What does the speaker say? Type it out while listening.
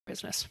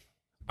business.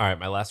 All right,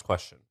 my last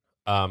question.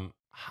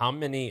 How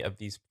many of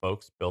these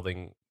folks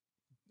building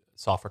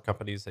software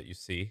companies that you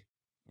see,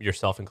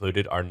 yourself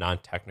included, are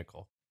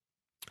non-technical?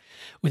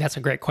 Well, that's a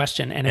great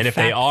question. And in And if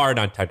they fact, are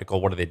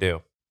non-technical, what do they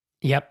do?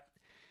 yep.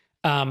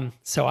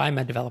 So I'm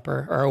a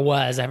developer, or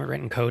was. I haven't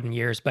written code in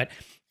years, but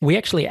we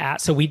actually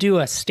so we do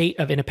a state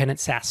of independent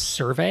SaaS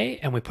survey,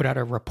 and we put out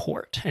a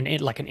report,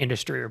 like an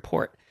industry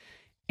report.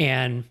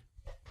 And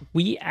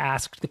we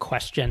asked the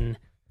question,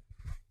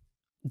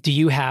 do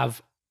you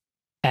have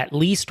at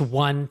least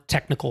one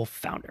technical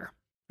founder,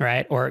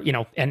 right? Or,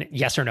 and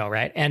yes or no,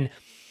 right? And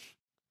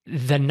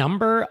the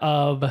number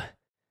of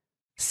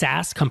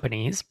SaaS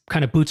companies,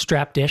 kind of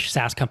bootstrap-ish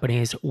SaaS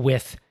companies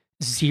with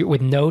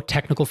no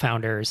technical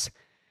founders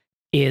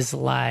is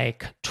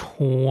like,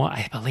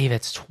 I believe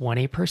it's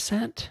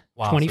 20%,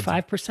 Wow,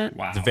 25%.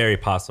 Wow. It's very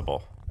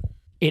possible.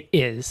 It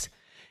is.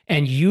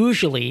 And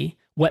usually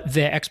what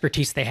the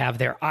expertise they have,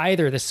 they're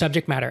either the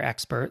subject matter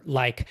expert,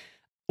 like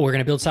we're going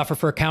to build software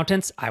for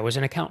accountants. I was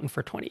an accountant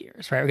for 20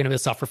 years, right? We're going to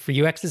build software for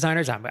UX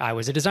designers. I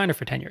was a designer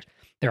for 10 years.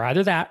 They're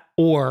either that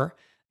or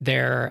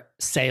they're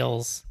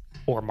sales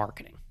or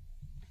marketing.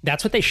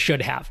 That's what they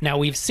should have. Now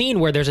we've seen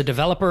where there's a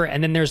developer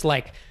and then there's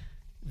like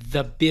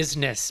the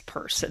business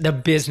person, the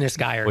business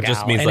guy or Which gal.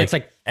 just means and it's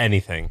like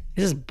anything.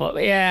 This is,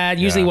 it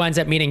usually winds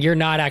up meaning you're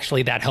not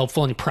actually that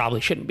helpful and you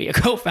probably shouldn't be a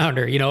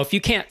co-founder. If you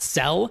can't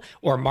sell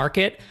or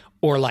market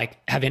or like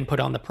have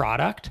input on the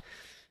product,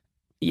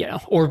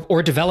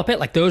 or develop it,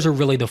 like those are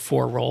really the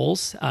four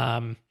roles.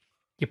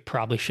 You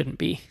probably shouldn't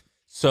be.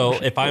 So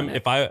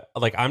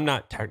I'm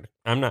not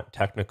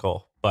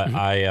technical, but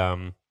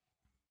I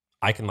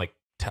can like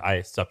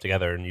tie stuff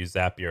together and use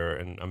Zapier,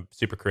 and I'm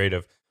super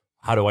creative.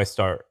 How do I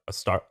start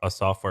a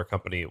software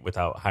company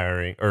without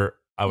hiring, or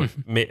I would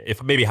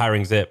if maybe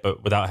hiring's it,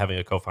 but without having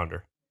a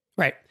co-founder?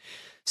 Right.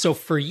 So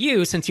for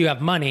you, since you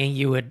have money,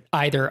 you would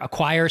either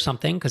acquire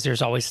something because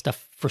there's always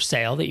stuff for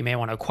sale that you may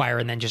want to acquire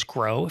and then just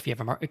grow if you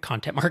have a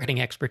content marketing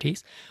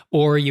expertise,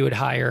 or you would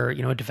hire,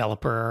 a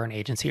developer or an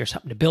agency or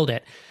something to build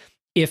it.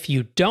 If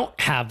you don't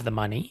have the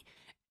money,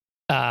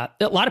 a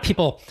lot of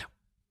people,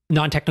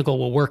 non-technical,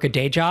 will work a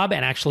day job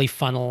and actually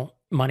funnel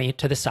money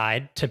to the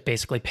side to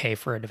basically pay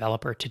for a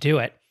developer to do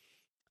it.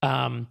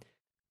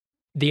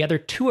 The other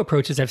two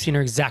approaches I've seen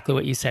are exactly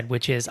what you said,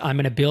 which is I'm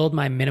going to build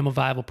my minimum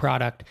viable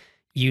product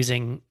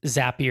using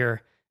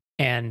Zapier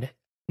and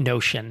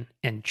Notion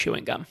and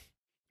chewing gum.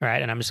 All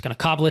right. And I'm just going to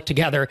cobble it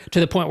together to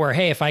the point where,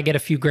 hey, if I get a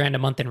few grand a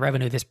month in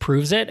revenue, this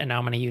proves it. And now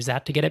I'm going to use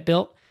that to get it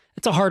built.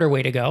 It's a harder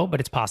way to go,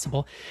 but it's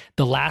possible.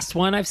 The last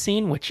one I've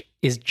seen, which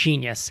is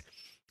genius,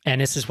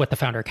 and this is what the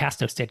founder of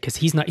Castos did, because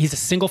he's a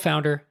single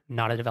founder,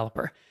 not a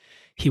developer.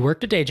 He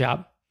worked a day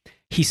job.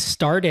 He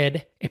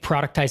started a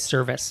productized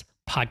service,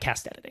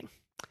 podcast editing.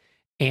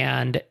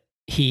 And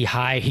he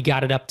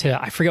got it up to,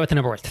 I forget what the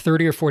number was,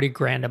 30 or 40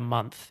 grand a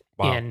month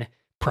in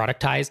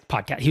productized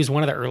podcast. He was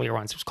one of the earlier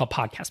ones. It was called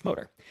Podcast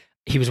Motor.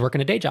 He was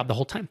working a day job the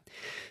whole time.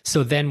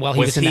 So then while he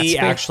was in that space,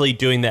 actually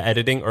doing the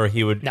editing, or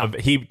he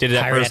did it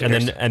at first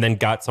and then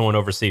got someone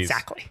overseas?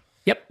 Exactly.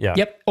 Yep. Yeah.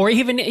 Yep. Or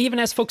even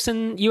has folks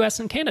in US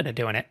and Canada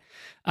doing it.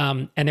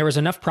 And there was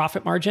enough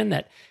profit margin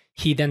that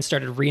he then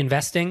started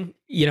reinvesting,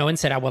 and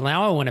said, well,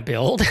 now I want to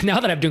build. Now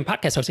that I'm doing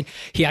podcast hosting,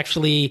 he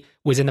actually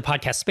was in the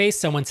podcast space.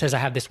 Someone says, I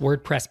have this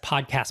WordPress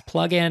podcast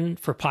plugin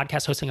for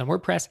podcast hosting on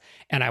WordPress,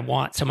 and I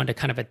want someone to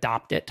kind of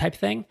adopt it type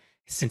thing.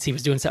 Since he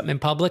was doing something in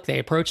public, they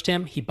approached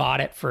him. He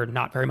bought it for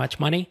not very much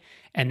money.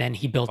 And then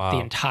he built the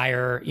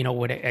entire,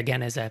 what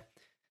again is a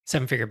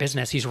 7-figure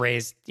business. He's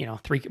raised,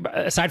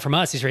 aside from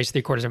us, he's raised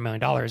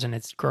 $750,000 and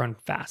it's growing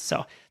fast.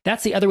 So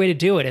that's the other way to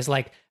do it, is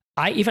like,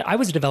 I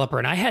was a developer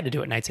and I had to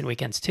do it nights and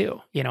weekends too,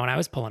 and I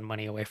was pulling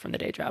money away from the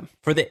day job.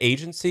 For the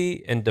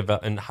agency and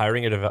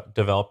hiring a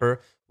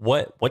developer,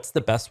 what's the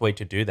best way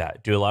to do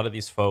that? Do a lot of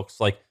these folks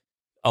like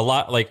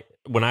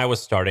when I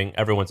was starting,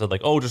 everyone said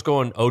like, oh, just go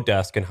on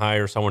Odesk and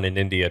hire someone in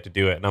India to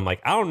do it. And I'm like,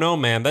 I don't know,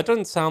 man, that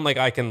doesn't sound like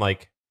I can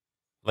like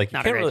you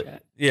not can't really,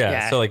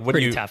 yeah. So like, what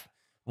do you, tough.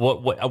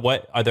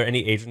 What are there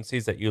any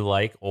agencies that you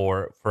like,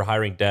 or for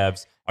hiring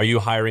devs, are you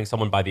hiring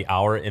someone by the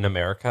hour in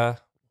America?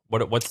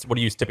 What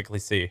do you typically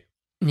see?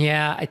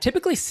 Yeah, I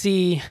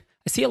see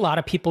a lot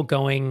of people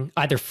going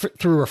either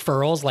through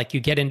referrals, like you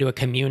get into a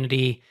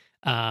community,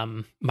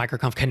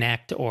 MicroConf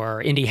Connect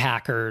or Indie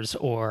Hackers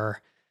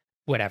or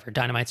whatever,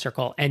 Dynamite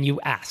Circle, and you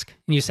ask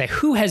and you say,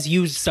 who has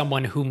used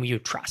someone whom you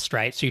trust,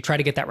 right? So you try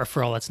to get that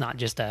referral. It's not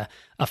just a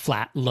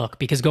flat look,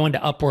 because going to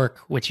Upwork,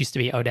 which used to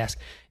be Odesk,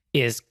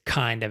 is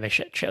kind of a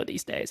shit show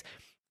these days.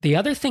 The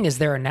other thing is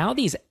there are now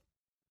these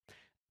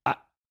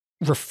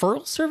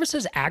referral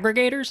services,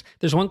 aggregators.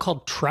 There's one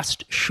called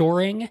Trust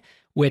Shoring,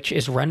 which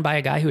is run by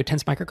a guy who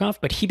attends MicroConf,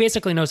 but he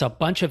basically knows a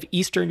bunch of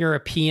Eastern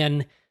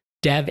European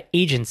dev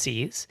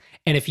agencies.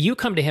 And if you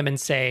come to him and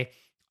say,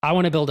 I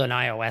want to build an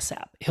iOS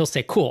app, he'll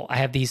say, cool, I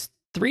have these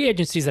 3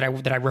 agencies that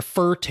I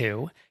refer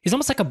to. He's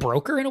almost like a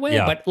broker in a way,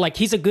 but like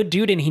he's a good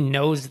dude and he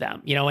knows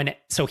them, and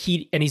so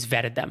he's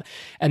vetted them.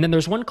 And then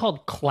there's one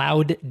called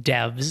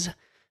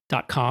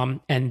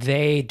clouddevs.com, and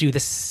they do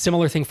this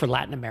similar thing for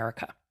Latin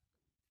America.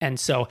 And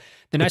so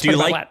the nice do you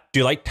part like about do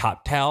you like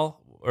Top Towel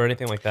or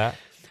anything like that?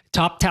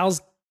 Top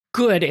Towel's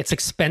good. It's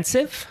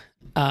expensive.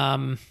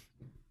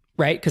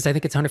 Right? Because I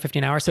think it's 150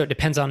 an hour. So it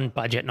depends on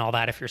budget and all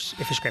that if you're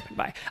scraping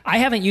by. I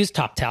haven't used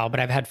Top Towel, but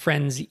I've had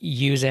friends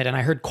use it, and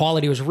I heard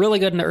quality was really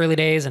good in the early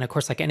days. And of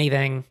course, like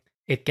anything,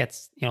 it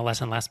gets less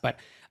and less. But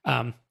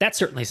that's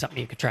certainly something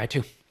you could try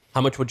too.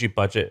 How much would you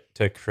budget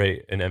to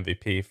create an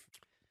MVP?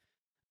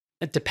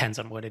 It depends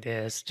on what it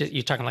is.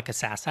 You're talking like a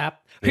SaaS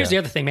app. Here's the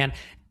other thing, man.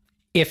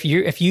 If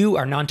you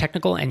are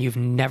non-technical and you've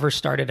never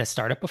started a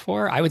startup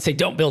before, I would say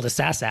don't build a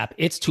SaaS app.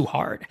 It's too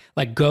hard.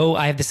 Like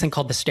I have this thing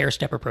called the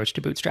stair-step approach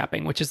to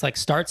bootstrapping, which is like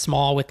start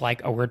small with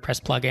like a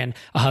WordPress plugin,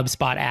 a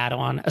HubSpot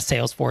add-on, a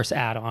Salesforce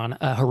add-on,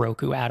 a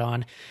Heroku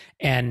add-on,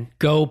 and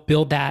go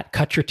build that,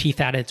 cut your teeth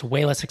at it. It's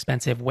way less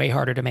expensive, way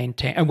harder to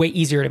maintain, and way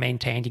easier to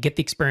maintain. You get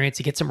the experience,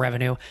 you get some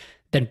revenue,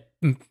 then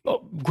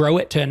grow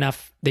it to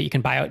enough that you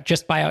can buy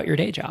out your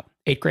day job.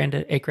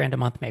 $8,000 a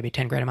month, maybe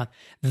 10 grand a month.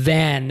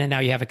 Then, and now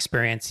you have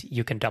experience,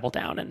 you can double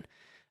down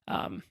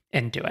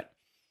and do it.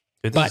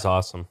 Dude, this is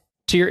awesome.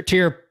 To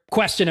your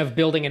question of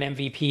building an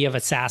MVP of a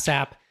SaaS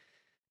app,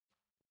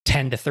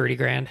 10 to 30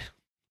 grand,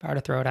 if I were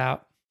to throw it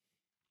out.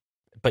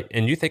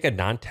 And you think a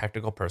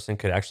non-technical person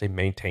could actually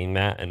maintain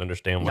that and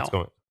understand what's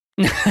going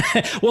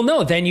on? Well,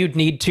 no, then you'd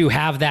need to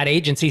have that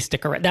agency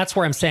stick around. That's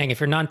where I'm saying if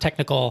you're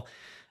non-technical,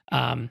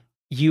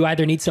 you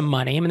either need some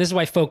money. I mean, this is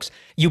why folks,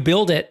 you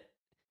build it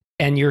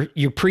and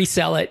you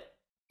pre-sell it.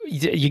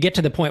 You get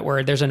to the point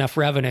where there's enough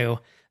revenue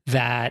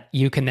that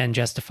you can then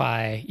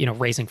justify,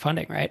 raising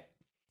funding, right?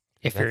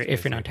 If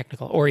you're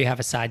non-technical, or you have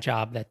a side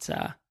job that's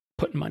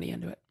putting money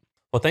into it.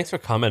 Well, thanks for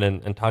coming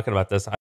and talking about this.